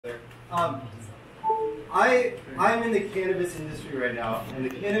I'm in the cannabis industry right now, and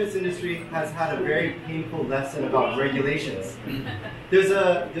the cannabis industry has had a very painful lesson about regulations. There's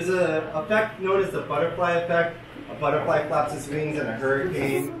a effect known as the butterfly effect. A butterfly flaps its wings, and a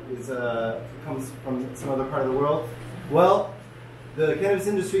hurricane comes from some other part of the world. Well, the cannabis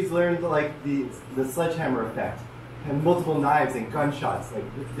industry's learned like the sledgehammer effect, and multiple knives and gunshots. Like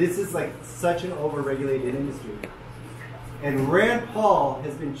this is like such an over-regulated industry. And Rand Paul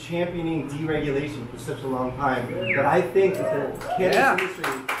has been championing deregulation for such a long time that I think that the cannabis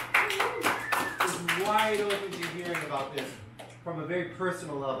industry is wide open to hearing about this from a very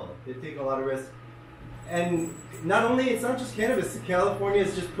personal level. They take a lot of risks. And not only, it's not just cannabis. California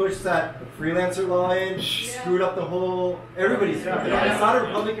has just pushed that freelancer law in, screwed up the whole, everybody's screwed it up. It's not a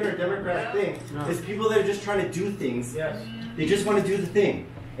Republican or Democrat thing. It's people that are just trying to do things. They just want to do the thing.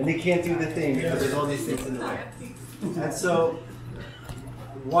 And they can't do the thing because there's all these things in the way. And so,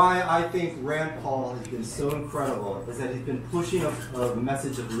 why I think Rand Paul has been so incredible is that he's been pushing a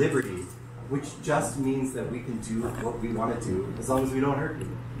message of liberty, which just means that we can do what we want to do as long as we don't hurt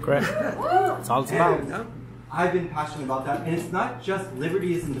people. Correct. That's all it's about. I've been passionate about that, and it's not just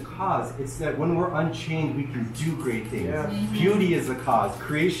liberty isn't the cause, it's that when we're unchained, we can do great things. Beauty is the cause,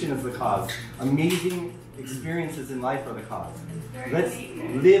 creation is the cause, amazing experiences in life are the cause. Let's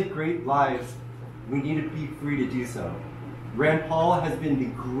live great lives. We need to be free to do so. Rand Paul has been the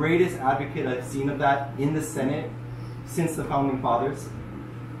greatest advocate I've seen of that in the Senate since the Founding Fathers.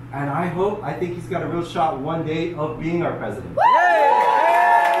 And I think he's got a real shot one day of being our president.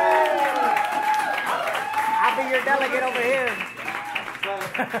 I'll be your delegate over here.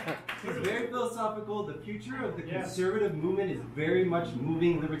 But he's very philosophical. The future of the conservative movement is very much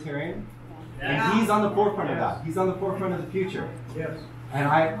moving libertarian. And he's on the forefront of that. He's on the forefront of the future. And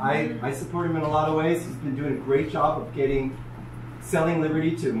I support him in a lot of ways. He's been doing a great job of selling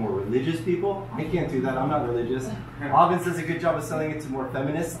liberty to more religious people. I can't do that. I'm not religious. Alvin does a good job of selling it to more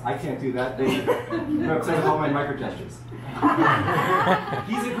feminists. I can't do that. They're upset with all my microgestures.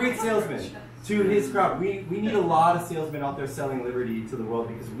 He's a great salesman to his crowd. We need a lot of salesmen out there selling liberty to the world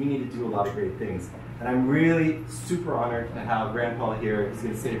because we need to do a lot of great things. And I'm really super honored to have Rand Paul here. He's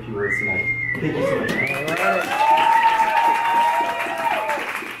going to say a few words tonight. Thank you so much. All right.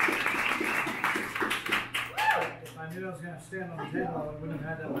 I knew I was going to stand on the table, I wouldn't have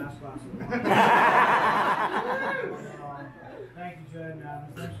had that last glass of thank you, Judd.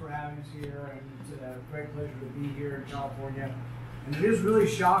 Thanks for having us here. And it's a great pleasure to be here in California. And it is really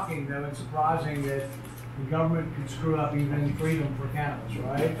shocking, though, and surprising that the government can screw up even freedom for cannabis,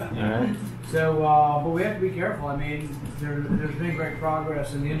 right? So, but we have to be careful. I mean, there's been great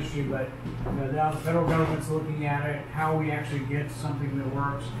progress in the industry, but now the federal government's looking at it, how we actually get something that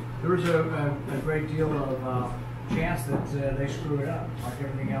works. There's a great deal of chance that they screw it up, like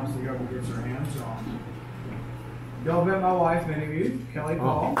everything else the government gets their hands on. Y'all met my wife, many of you, Kelly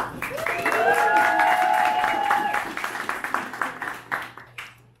Paul.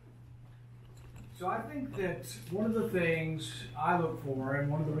 So I think that one of the things I look for, and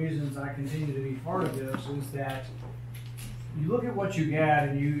one of the reasons I continue to be part of this, is that you look at what you get,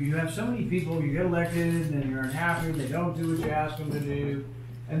 and you have so many people, you get elected, and you're unhappy, they don't do what you ask them to do.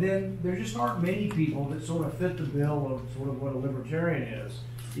 And then there just aren't many people that sort of fit the bill of sort of what a libertarian is.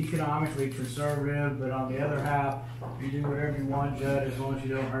 Economically conservative, but on the other half, you do whatever you want, Judd, as long as you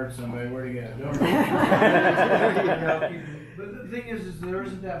don't hurt somebody. Where do you go? Don't But the thing is there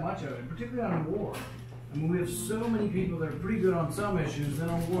isn't that much of it, particularly on war. I mean, we have so many people that are pretty good on some issues, then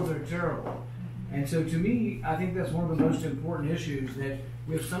on war they're terrible. And so to me, I think that's one of the most important issues, that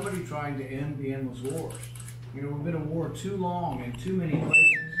we have somebody trying to end the endless wars. You know, we've been at war too long in too many places.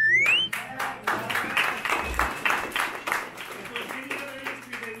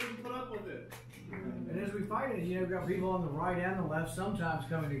 And as we fight it, you know, we've got people on the right and the left sometimes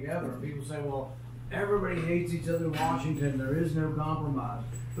coming together. And people say, well, everybody hates each other in Washington. There is no compromise.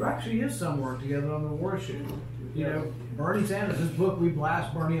 There actually is some work together on the war issue. You know, Bernie Sanders' book, we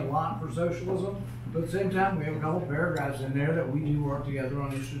blast Bernie a lot for socialism. But at the same time, we have a couple paragraphs in there that we do work together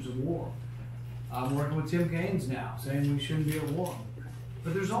on issues of war. I'm working with Tim Kaines now, saying we shouldn't be at war.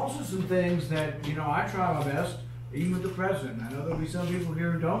 But there's also some things that, you know, I try my best, even with the president. I know there'll be some people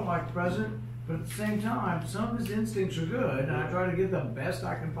here who don't like the president, but at the same time, some of his instincts are good, and I try to get the best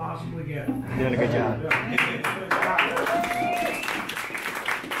I can possibly get. You're doing a good job.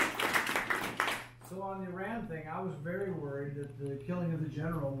 So on the Iran thing, I was very worried that the killing of the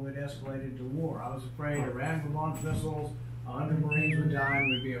general would escalate into war. I was afraid Iran would launch missiles, 100 Marines would die, and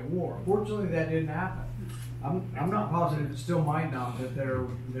we'd be at war. Fortunately, that didn't happen. I'm not positive, it still might not, that their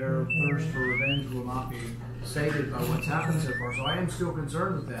thirst for revenge will not be sated by what's happened so far. So I am still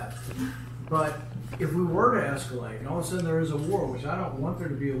concerned with that. But if we were to escalate, and all of a sudden there is a war, which I don't want there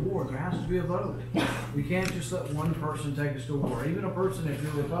to be a war, there has to be a vote. We can't just let one person take us to war. Even a person, if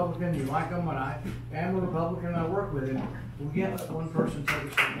you're a Republican, you like them, and I am a Republican and I work with him, we can't let one person take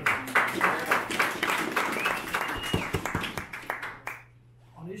us to war.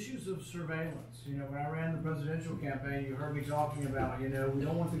 On issues of surveillance, when I ran the presidential campaign, you heard me talking about, we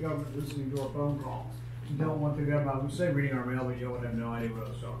don't want the government listening to our phone calls. We don't want the government, we say reading our mail, but you would have no idea what I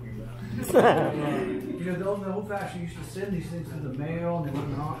was talking about. The old fashioned used to send these things through the mail, and they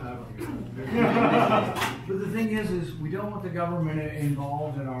wouldn't But the thing is we don't want the government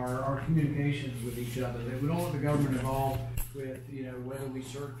involved in our communications with each other. We don't want the government involved with, whether we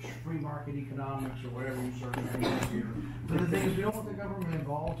search free market economics or whatever you search on the computer. But the thing is, we don't want the government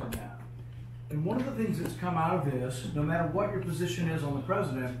involved in that. And one of the things that's come out of this, no matter what your position is on the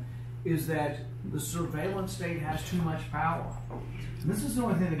president, is that the surveillance state has too much power. And this is the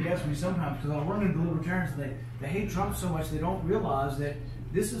only thing that gets me sometimes, because I run into libertarians, they hate Trump so much they don't realize that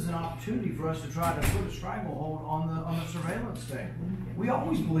this is an opportunity for us to try to put a stranglehold on the surveillance state. We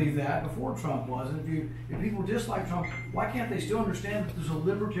always believed that before Trump was. And if people dislike Trump, why can't they still understand that there's a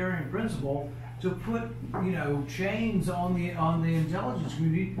libertarian principle to put chains on the intelligence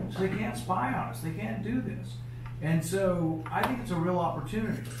community so they can't spy on us, they can't do this. And so I think it's a real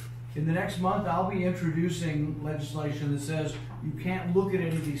opportunity. In the next month, I'll be introducing legislation that says you can't look at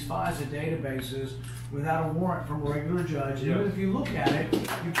any of these FISA databases without a warrant from a regular judge. And even if you look at it,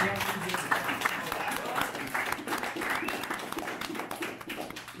 you can't use it.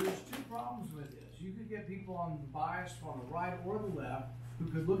 There's two problems with this. You could get people biased on the right or the left who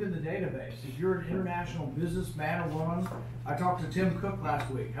could look in the database. If you're an international businessman or woman, I talked to Tim Cook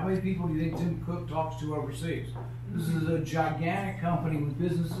last week. How many people do you think Tim Cook talks to overseas? This is a gigantic company with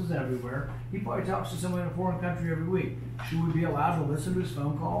businesses everywhere. He probably talks to someone in a foreign country every week. Should we be allowed to listen to his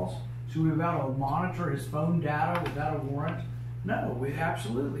phone calls? Should we be allowed to monitor his phone data without a warrant? No,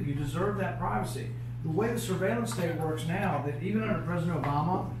 absolutely. You deserve that privacy. The way the surveillance state works now, that even under President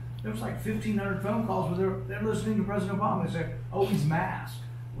Obama, there was like 1,500 phone calls where they're listening to President Obama. They say, oh, he's masked.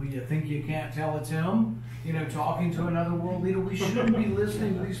 Well, you think you can't tell it's him? Talking to another world leader. We shouldn't be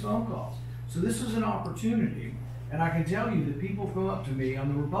listening to these phone calls. So this is an opportunity. And I can tell you that people come up to me on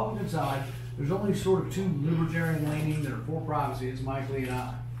the Republican side, there's only sort of two libertarian leaning that are for privacy. It's Mike Lee and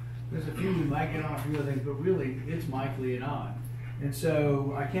I. There's a few we might get on a few other things, but really it's Mike Lee and I. And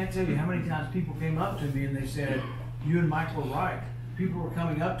so I can't tell you how many times people came up to me and they said, you and Mike were right. People were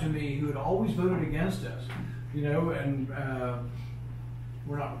coming up to me who had always voted against us, and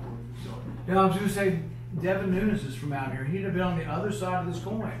we're not recording. So, I was going to say, Devin Nunes is from out here. He'd have been on the other side of this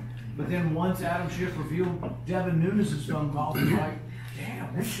coin. But then once Adam Schiff revealed Devin Nunes' phone calls, he was like,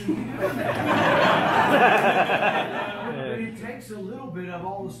 damn, we shouldn't be doing that. But it takes a little bit of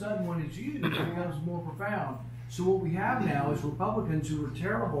all of a sudden when it's used, it becomes more profound. So what we have now is Republicans who are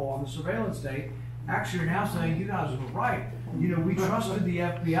terrible on the surveillance state actually are now saying, you guys were right. We trusted the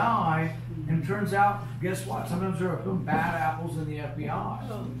FBI, and it turns out, guess what? Sometimes there are some bad apples in the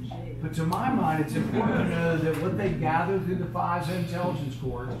FBI. But to my mind, it's important to know that what they gather through the FISA intelligence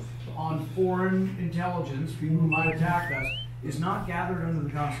court on foreign intelligence, people who might attack us, is not gathered under the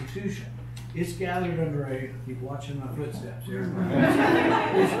Constitution. It's gathered under keep watching my footsteps here.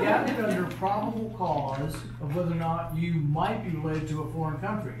 It's gathered under probable cause of whether or not you might be related to a foreign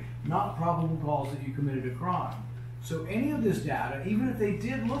country, not probable cause that you committed a crime. So any of this data, even if they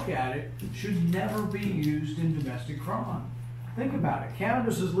did look at it, should never be used in domestic crime. Think about it.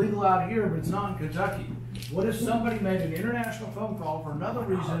 Cannabis is legal out here, but it's not in Kentucky. What if somebody made an international phone call for another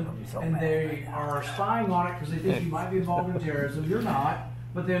reason and they are spying on it because they think you might be involved in terrorism? You're not,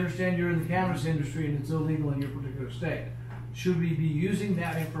 but they understand you're in the cannabis industry and it's illegal in your particular state. Should we be using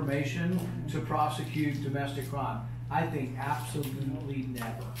that information to prosecute domestic crime? I think absolutely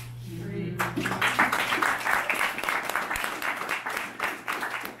never.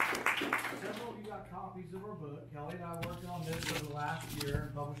 Copies of our book. Kelly and I worked on this over the last year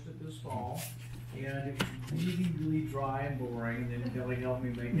and published it this fall. And it was really, really dry and boring. And then Kelly helped me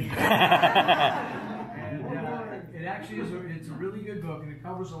make it. And it actually is it's a really good book, and it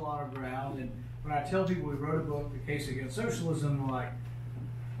covers a lot of ground. And when I tell people we wrote a book, The Case Against Socialism, they're like,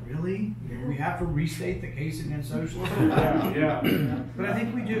 really? We have to restate the case against socialism? Yeah. But I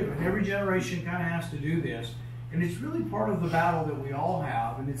think we do. And every generation kind of has to do this. And it's really part of the battle that we all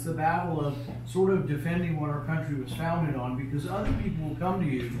have, and it's the battle of sort of defending what our country was founded on, because other people will come to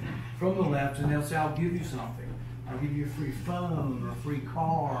you from the left and they'll say, I'll give you something. I'll give you a free phone, or a free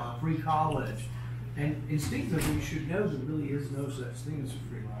car, or free college. And instinctively you should know there really is no such thing as a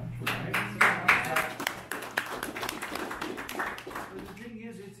free lunch, right?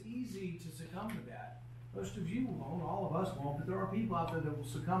 easy to succumb to that. Most of you won't, all of us won't, but there are people out there that will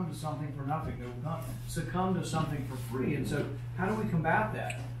succumb to something for nothing. They will succumb to something for free. And so how do we combat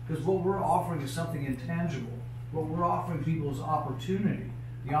that? Because what we're offering is something intangible. What we're offering people is opportunity.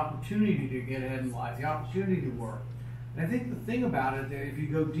 The opportunity to get ahead in life, the opportunity to work. And I think the thing about it, that if you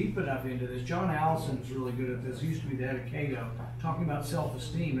go deep enough into this, John Allison's really good at this. He used to be the head of Cato, talking about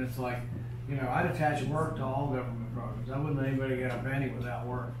self-esteem. And it's like, you know, I'd attach work to all government programs. I wouldn't let anybody get a penny without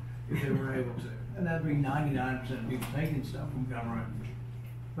work if they were able to. And that'd be 99% of people taking stuff from government.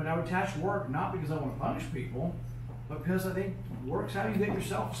 But I would attach work not because I want to punish people, but because I think work's how you get your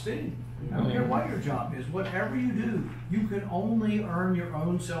self-esteem. I don't care what your job is. Whatever you do, you can only earn your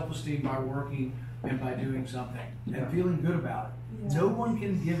own self-esteem by working and by doing something and feeling good about it. No one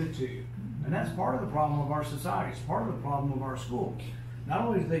can give it to you. And that's part of the problem of our society. It's part of the problem of our schools. Not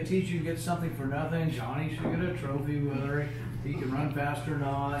only do they teach you to get something for nothing, Johnny should get a trophy whether he can run fast or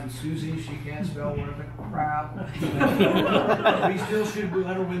not, and Susie, she can't spell worth a crap. We still should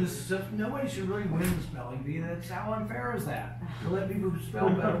let her win the stuff. Nobody should really win the spelling bee. That's how unfair is that? To let people who spell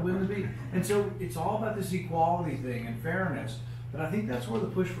better win the bee. And so it's all about this equality thing and fairness. But I think that's where the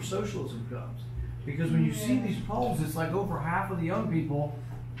push for socialism comes. Because when you see these polls, it's like over half of the young people,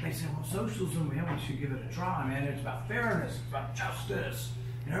 they say, well, socialism, we should give it a try, man. It's about fairness, it's about justice,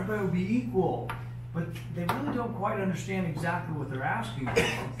 and everybody will be equal. But they really don't quite understand exactly what they're asking for.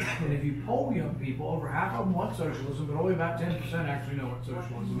 And if you poll young people, over half of them want socialism, but only about 10% actually know what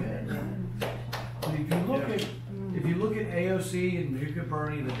socialism is. But if you look at AOC and Nuka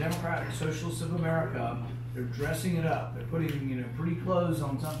Bernie, the Democratic Socialists of America, they're dressing it up. They're putting pretty clothes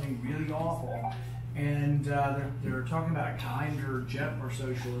on something really awful, and they're talking about a kinder, gentler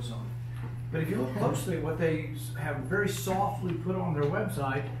socialism. But if you look closely at what they have very softly put on their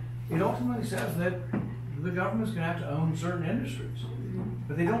website, it ultimately says that the government's going to have to own certain industries.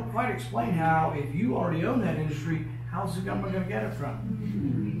 But they don't quite explain how, if you already own that industry, how's the government going to get it from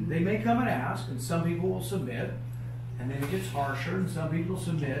you? They may come and ask, and some people will submit, and then it gets harsher, and some people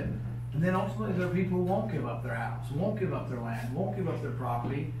submit, and then ultimately there are people who won't give up their house, won't give up their land, won't give up their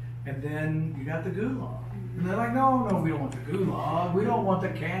property, and then you got the gulag. And they're like, no, we don't want the gulag, we don't want the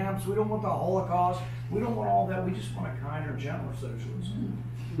camps, we don't want the Holocaust, we don't want all that, we just want a kinder, gentler socialism.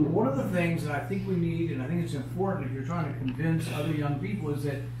 But one of the things that I think we need, and I think it's important if you're trying to convince other young people, is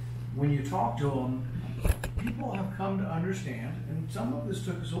that when you talk to them, people have come to understand, and some of this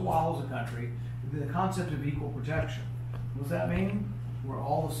took us a while as a country, the concept of equal protection. What does that mean? We're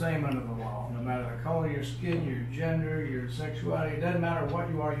all the same under the law. No matter the color of your skin, your gender, your sexuality, it doesn't matter what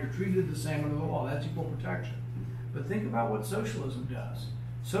you are, you're treated the same under the law. That's equal protection. But think about what socialism does.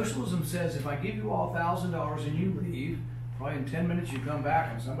 Socialism says if I give you all $1,000 and you leave, probably in 10 minutes you come back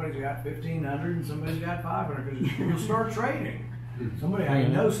and somebody's got 1,500 and somebody's got 500 because you'll start trading. I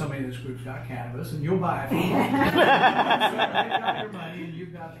know somebody in this group's got cannabis and you'll buy it. So they've got your money and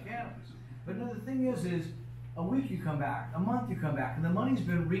you've got the cannabis. But no, the thing is a week you come back, a month you come back, and the money's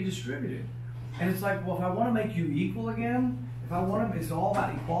been redistributed. And it's like, well, if I want to make you equal again, it's all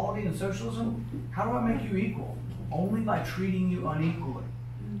about equality and socialism, how do I make you equal? Only by treating you unequally.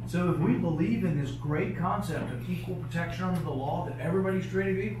 So if we believe in this great concept of equal protection under the law, that everybody's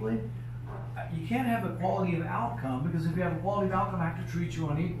treated equally, you can't have equality of outcome, because if you have equality of outcome, I have to treat you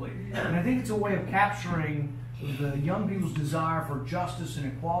unequally. And I think it's a way of capturing the young people's desire for justice and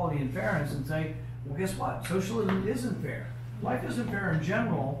equality and fairness and say, well, guess what? Socialism isn't fair. Life isn't fair in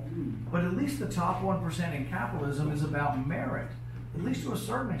general, but at least the top 1% in capitalism is about merit, at least to a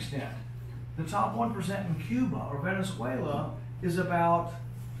certain extent. The top 1% in Cuba or Venezuela is about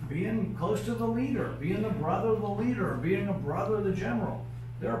being close to the leader, being the brother of the leader, being a brother of the general.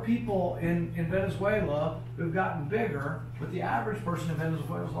 There are people in Venezuela who've gotten bigger, but the average person in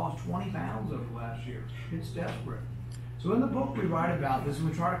Venezuela has lost 20 pounds over the last year. It's desperate. So in the book we write about this, and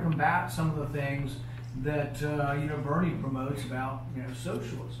we try to combat some of the things that Bernie promotes about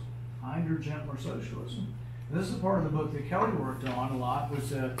socialism, kinder, gentler socialism. And this is part of the book that Kelly worked on a lot,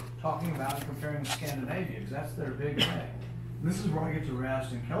 was talking about and comparing with Scandinavia, because that's their big thing. This is where I get to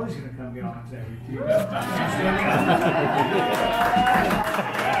rest, and Kelly's going to come get on the table with you.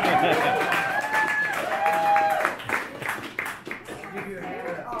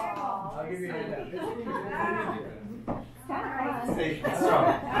 I'll give you a hand. Stay strong.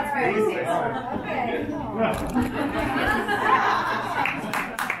 That's right. Okay.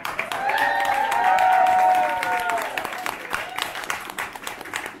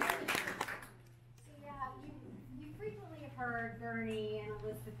 Heard Bernie and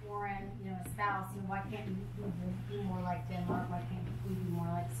Elizabeth Warren, espouse, why can't we be more like Denmark? Why can't we be more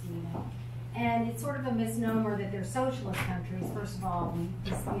like Sweden? And it's sort of a misnomer that they're socialist countries. First of all, we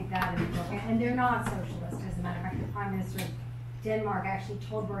dispute that in the book. And they're not socialist. As a matter of fact, the Prime Minister of Denmark actually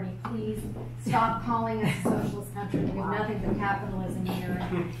told Bernie, please stop calling us a socialist country. We have nothing but capitalism here.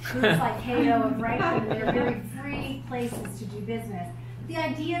 And groups like Cato and Franklin, they're very free places to do business. The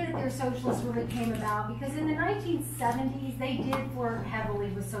idea that they're socialists really came about because in the 1970s, they did work heavily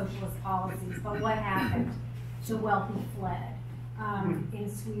with socialist policies. But what happened? The wealthy fled. In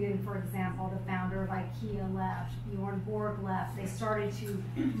Sweden, for example, the founder of IKEA left, Bjorn Borg left. They started to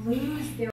lose their